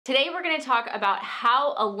Today we're going to talk about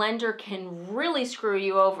how a lender can really screw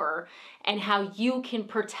you over and how you can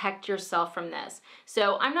protect yourself from this.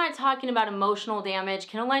 So I'm not talking about emotional damage.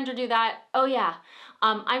 Can a lender do that? Oh yeah.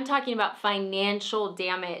 I'm talking about financial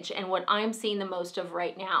damage and what I'm seeing the most of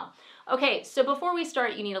right now. Okay, so before we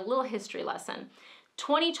start, you need a little history lesson.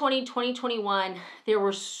 2020, 2021, there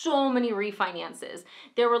were so many refinances.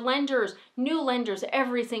 There were lenders, new lenders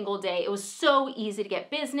every single day. It was so easy to get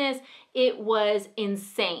business. It was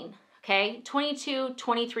insane, okay? 22,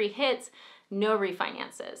 23 hits, no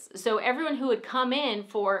refinances. So everyone who would come in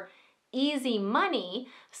for easy money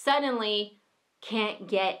suddenly can't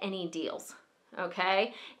get any deals.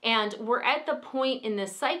 Okay, and we're at the point in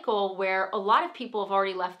this cycle where a lot of people have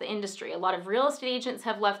already left the industry. A lot of real estate agents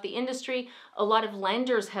have left the industry. A lot of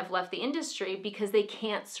lenders have left the industry because they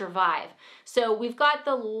can't survive. So we've got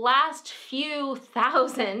the last few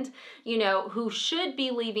thousand, who should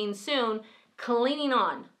be leaving soon, clinging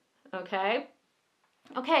on. Okay,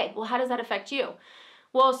 well, how does that affect you?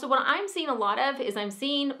 Well, so what I'm seeing a lot of is I'm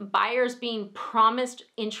seeing buyers being promised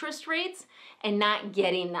interest rates and not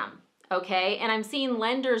getting them. Okay, and I'm seeing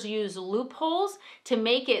lenders use loopholes to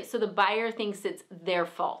make it so the buyer thinks it's their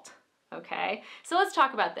fault. Okay, so let's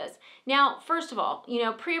talk about this. Now, first of all,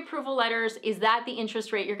 pre-approval letters, is that the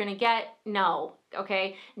interest rate you're gonna get? No,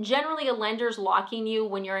 okay? Generally, a lender's locking you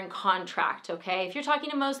when you're in contract, okay? If you're talking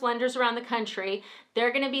to most lenders around the country,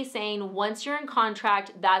 they're gonna be saying, once you're in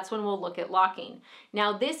contract, that's when we'll look at locking.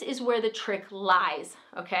 Now, this is where the trick lies,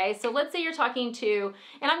 okay? So let's say you're talking to,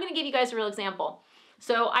 and I'm gonna give you guys a real example.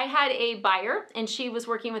 So I had a buyer and she was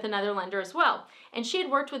working with another lender as well. And she had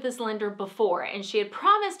worked with this lender before and she had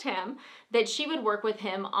promised him that she would work with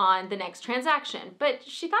him on the next transaction, but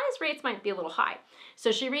she thought his rates might be a little high.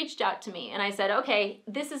 So she reached out to me and I said, okay,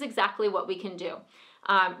 this is exactly what we can do.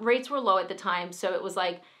 Rates were low at the time. So it was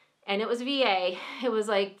like, and it was VA, it was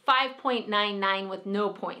like 5.99 with no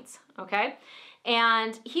points, okay?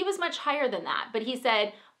 And he was much higher than that, but he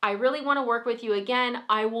said, I really want to work with you again.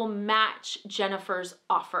 I will match Jennifer's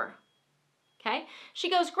offer. Okay? She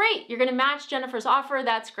goes, great. You're going to match Jennifer's offer.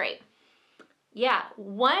 That's great. Yeah.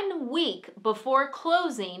 1 week before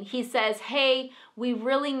closing, he says, hey, we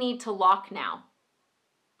really need to lock now.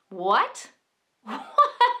 What? What?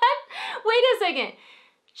 Wait a second.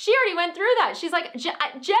 She already went through that. She's like,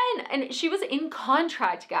 Jen, and she was in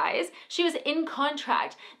contract, guys. She was in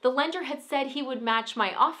contract. The lender had said he would match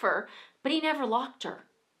my offer, but he never locked her.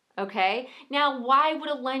 Okay, now why would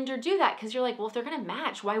a lender do that? Because you're like, well, if they're gonna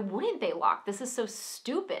match, why wouldn't they lock? This is so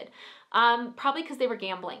stupid. Probably because they were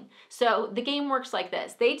gambling. So the game works like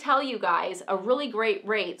this. They tell you guys a really great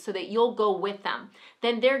rate so that you'll go with them.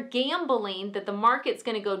 Then they're gambling that the market's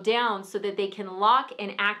gonna go down so that they can lock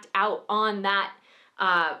and act out on that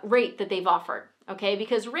rate that they've offered. Okay,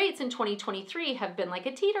 because rates in 2023 have been like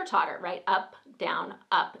a teeter-totter, right? Up, down,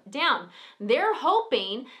 up, down. They're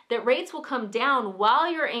hoping that rates will come down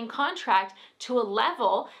while you're in contract to a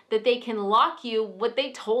level that they can lock you what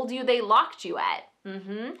they told you they locked you at.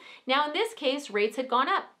 Now, in this case, rates had gone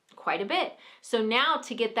up quite a bit. So now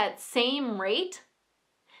to get that same rate,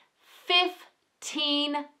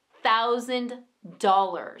 $15,000.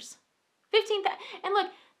 $15,000. And look,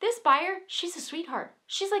 this buyer, she's a sweetheart.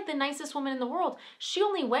 She's like the nicest woman in the world. She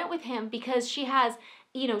only went with him because she has,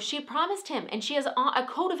 she promised him and she has a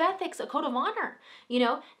code of ethics, a code of honor.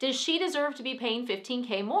 Does she deserve to be paying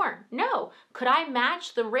 $15K more? No. Could I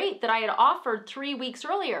match the rate that I had offered 3 weeks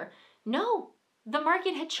earlier? No. The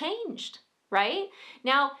market had changed, right?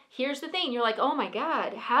 Now, here's the thing. You're like, oh my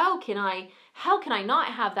God, how can I not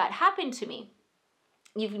have that happen to me?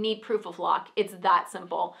 You need proof of lock. It's that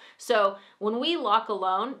simple. So when we lock a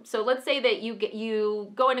loan, so let's say that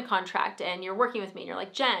you go into contract and you're working with me and you're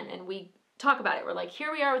like, Jen, and we talk about it. We're like,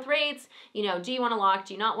 here we are with rates. Do you want to lock?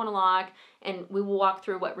 Do you not want to lock? And we will walk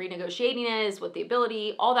through what renegotiating is, what the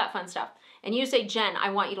ability, all that fun stuff. And you say, Jen, I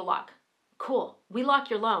want you to lock. Cool. We lock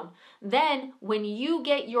your loan. Then when you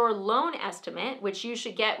get your loan estimate, which you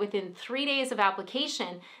should get within 3 days of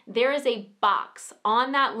application, there is a box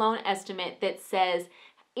on that loan estimate that says,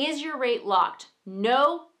 is your rate locked?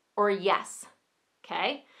 No or yes.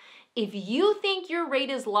 Okay. If you think your rate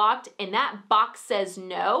is locked and that box says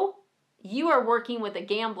no, you are working with a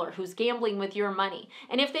gambler who's gambling with your money.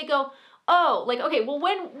 And if they go, oh, like, okay, well,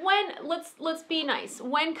 when let's be nice.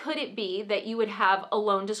 When could it be that you would have a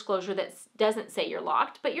loan disclosure that doesn't say you're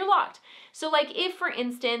locked, but you're locked? So like if, for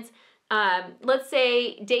instance, let's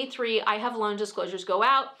say day 3, I have loan disclosures go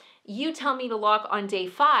out you tell me to lock on day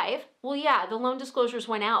 5, well, yeah, the loan disclosures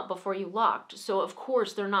went out before you locked, so of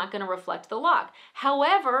course they're not going to reflect the lock.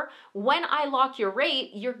 However, when I lock your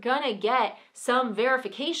rate, you're going to get some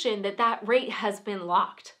verification that that rate has been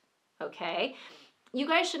locked, okay? You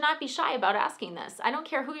guys should not be shy about asking this. I don't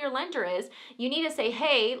care who your lender is. You need to say,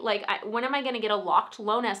 hey, like, when am I going to get a locked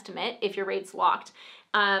loan estimate if your rate's locked?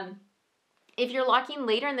 If you're locking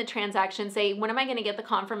later in the transaction, say, when am I going to get the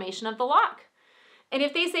confirmation of the lock? And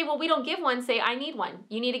if they say, well, we don't give one, say, I need one.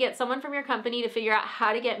 You need to get someone from your company to figure out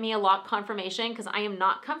how to get me a lock confirmation because I am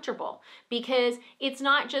not comfortable. Because it's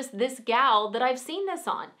not just this gal that I've seen this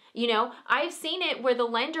on. You know, I've seen it where the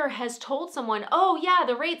lender has told someone, oh yeah,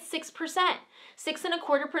 the rate's 6%,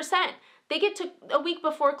 6.25%. They get to a week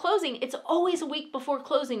before closing. It's always a week before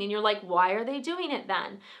closing. And you're like, why are they doing it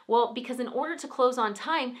then? Well, because in order to close on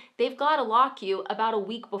time, they've got to lock you about a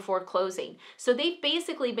week before closing. So they've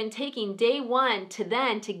basically been taking day 1 to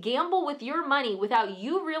then to gamble with your money without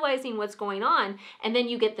you realizing what's going on. And then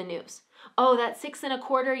you get the news. Oh, that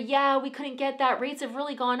 6.25%, yeah, we couldn't get that. Rates have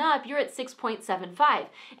really gone up. You're at 6.75.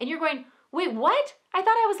 And you're going, wait, what? I thought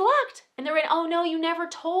I was locked. And they're going, oh no, you never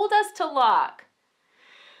told us to lock.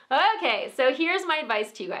 Okay, so here's my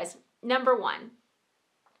advice to you guys. Number 1,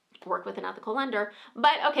 work with an ethical lender.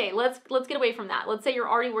 But okay, let's get away from that. Let's say you're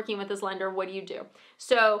already working with this lender. What do?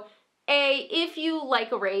 So if you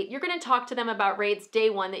like a rate, you're going to talk to them about rates day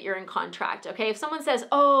 1 that you're in contract. Okay, if someone says,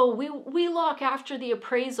 oh, we lock after the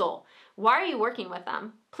appraisal, why are you working with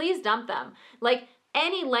them? Please dump them. Like,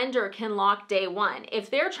 any lender can lock day 1. If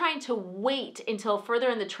they're trying to wait until further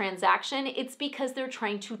in the transaction, it's because they're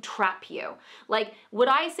trying to trap you. Like, would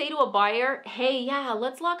I say to a buyer, hey, yeah,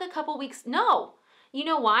 let's lock a couple weeks? No. You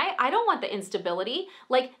know why? I don't want the instability.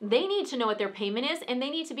 Like, they need to know what their payment is and they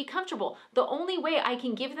need to be comfortable. The only way I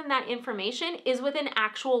can give them that information is with an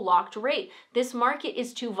actual locked rate. This market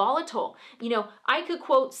is too volatile. You know, I could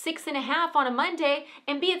quote 6.5 on a Monday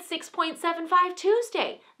and be at 6.75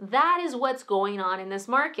 Tuesday. That is what's going on in this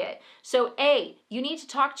market. So A, you need to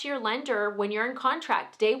talk to your lender when you're in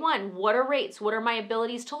contract. Day 1, what are rates? What are my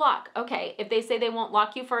abilities to lock? Okay, if they say they won't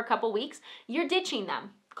lock you for a couple weeks, you're ditching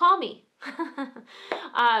them. Call me.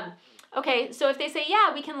 Okay, so if they say,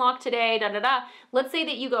 yeah, we can lock today, let's say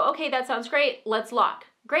that you go, okay, that sounds great, let's lock.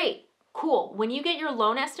 Great, cool. When you get your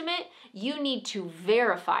loan estimate, you need to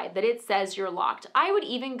verify that it says you're locked. I would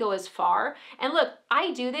even go as far, and look,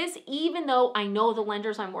 I do this even though I know the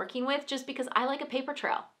lenders I'm working with, just because I like a paper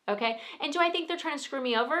trail. Okay, and do I think they're trying to screw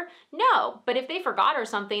me over? No, but if they forgot or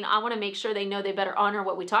something, I want to make sure they know they better honor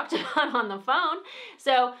what we talked about on the phone.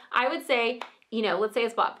 So I would say, you know, let's say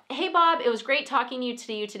it's Bob. Hey, Bob, it was great talking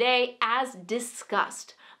to you today. As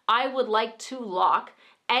discussed, I would like to lock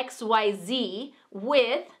XYZ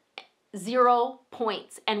with 0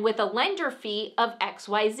 points and with a lender fee of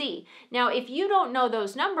XYZ. Now, if you don't know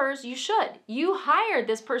those numbers, you should. You hired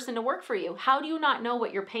this person to work for you. How do you not know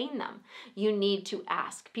what you're paying them? You need to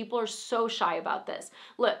ask. People are so shy about this.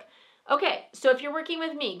 Look, okay, so if you're working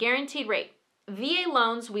with me, guaranteed rate. VA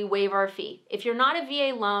loans, we waive our fee. If you're not a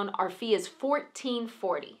VA loan, our fee is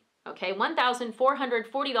 $1,440, okay?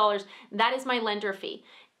 $1,440, that is my lender fee.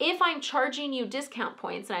 If I'm charging you discount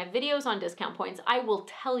points, and I have videos on discount points, I will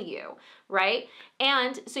tell you, right?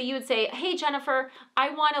 And so you would say, hey, Jennifer,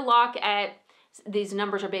 I want to lock at, these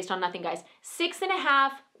numbers are based on nothing, guys,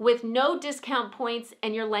 6.5 with no discount points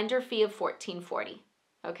and your lender fee of $1,440.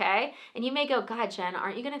 Okay? And you may go, God, Jen,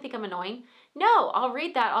 aren't you going to think I'm annoying? No, I'll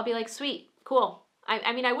read that. I'll be like, sweet, cool.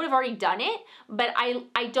 I mean, I would have already done it, but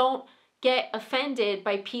I don't get offended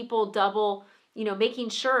by people double, you know, making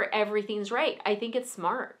sure everything's right. I think it's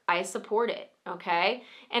smart. I support it. Okay.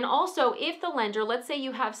 And also, if the lender, let's say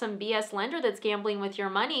you have some BS lender that's gambling with your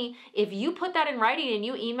money, if you put that in writing and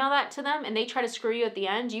you email that to them and they try to screw you at the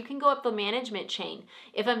end, you can go up the management chain.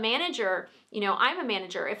 If a manager, you know, I'm a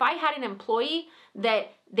manager, if I had an employee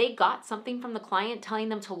that they got something from the client telling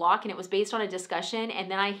them to lock and it was based on a discussion,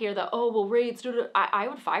 and then I hear the, oh, well, rates, I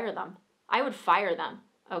would fire them. I would fire them.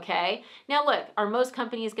 Okay. Now look, are most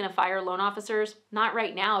companies going to fire loan officers? Not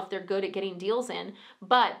right now if they're good at getting deals in,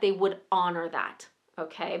 but they would honor that.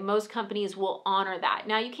 Okay. Most companies will honor that.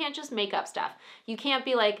 Now you can't just make up stuff. You can't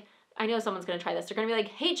be like, I know someone's going to try this. They're going to be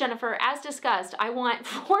like, hey, Jennifer, as discussed, I want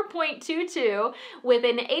 4.22 with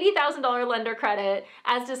an $80,000 lender credit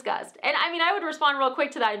as discussed. And I mean, I would respond real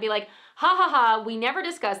quick to that and be like, ha ha ha, we never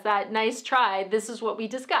discussed that. Nice try. This is what we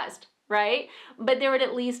discussed. Right? But there would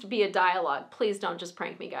at least be a dialogue. Please don't just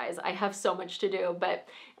prank me, guys. I have so much to do. But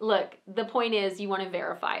look, the point is you want to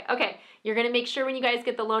verify. Okay, you're going to make sure when you guys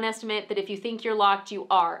get the loan estimate that if you think you're locked, you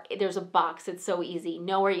are. There's a box. It's so easy.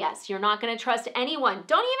 No or yes. You're not going to trust anyone.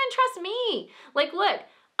 Don't even trust me. Like, look,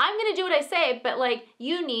 I'm going to do what I say, but like,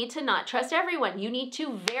 you need to not trust everyone. You need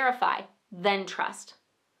to verify, then trust.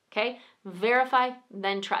 Okay? Verify,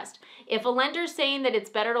 then trust. If a lender's saying that it's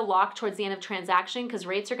better to lock towards the end of transaction because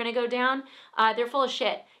rates are going to go down, they're full of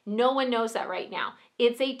shit. No one knows that right now.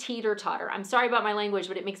 It's a teeter-totter. I'm sorry about my language,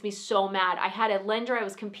 but it makes me so mad. I had a lender I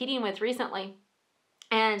was competing with recently,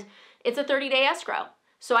 and it's a 30-day escrow.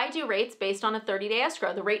 So I do rates based on a 30-day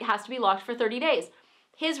escrow. The rate has to be locked for 30 days.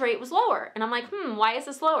 His rate was lower, and I'm like, why is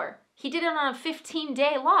this lower? He did it on a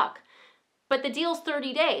 15-day lock. But the deal's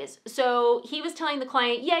 30 days. So he was telling the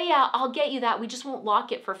client, yeah, I'll get you that. We just won't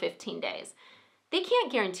lock it for 15 days. They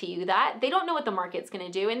can't guarantee you that. They don't know what the market's going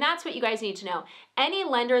to do. And that's what you guys need to know. Any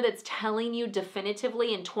lender that's telling you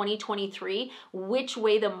definitively in 2023 which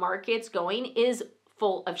way the market's going is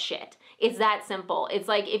full of shit. It's that simple. It's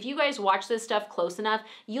like, if you guys watch this stuff close enough,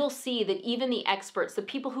 you'll see that even the experts, the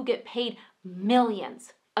people who get paid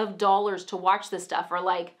millions of dollars to watch this stuff, are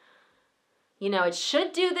like, you know, it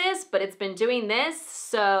should do this, but it's been doing this.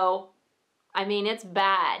 So, I mean, it's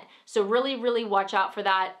bad. So really, really watch out for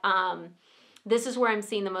that. This is where I'm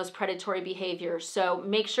seeing the most predatory behavior. So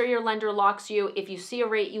make sure your lender locks you. If you see a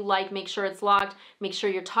rate you like, make sure it's locked. Make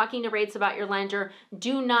sure you're talking to rates about your lender.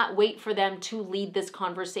 Do not wait for them to lead this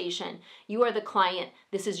conversation. You are the client.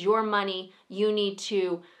 This is your money. You need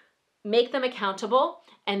to make them accountable,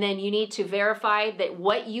 and then you need to verify that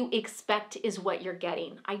what you expect is what you're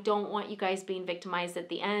getting. I don't want you guys being victimized at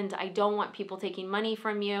the end. I don't want people taking money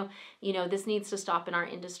from you. You know, this needs to stop in our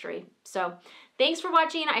industry. So thanks for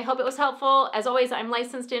watching. I hope it was helpful. As always, I'm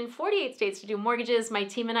licensed in 48 states to do mortgages. My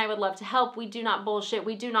team and I would love to help. We do not bullshit.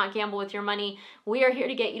 We do not gamble with your money. We are here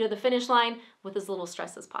to get you to the finish line with as little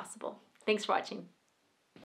stress as possible. Thanks for watching.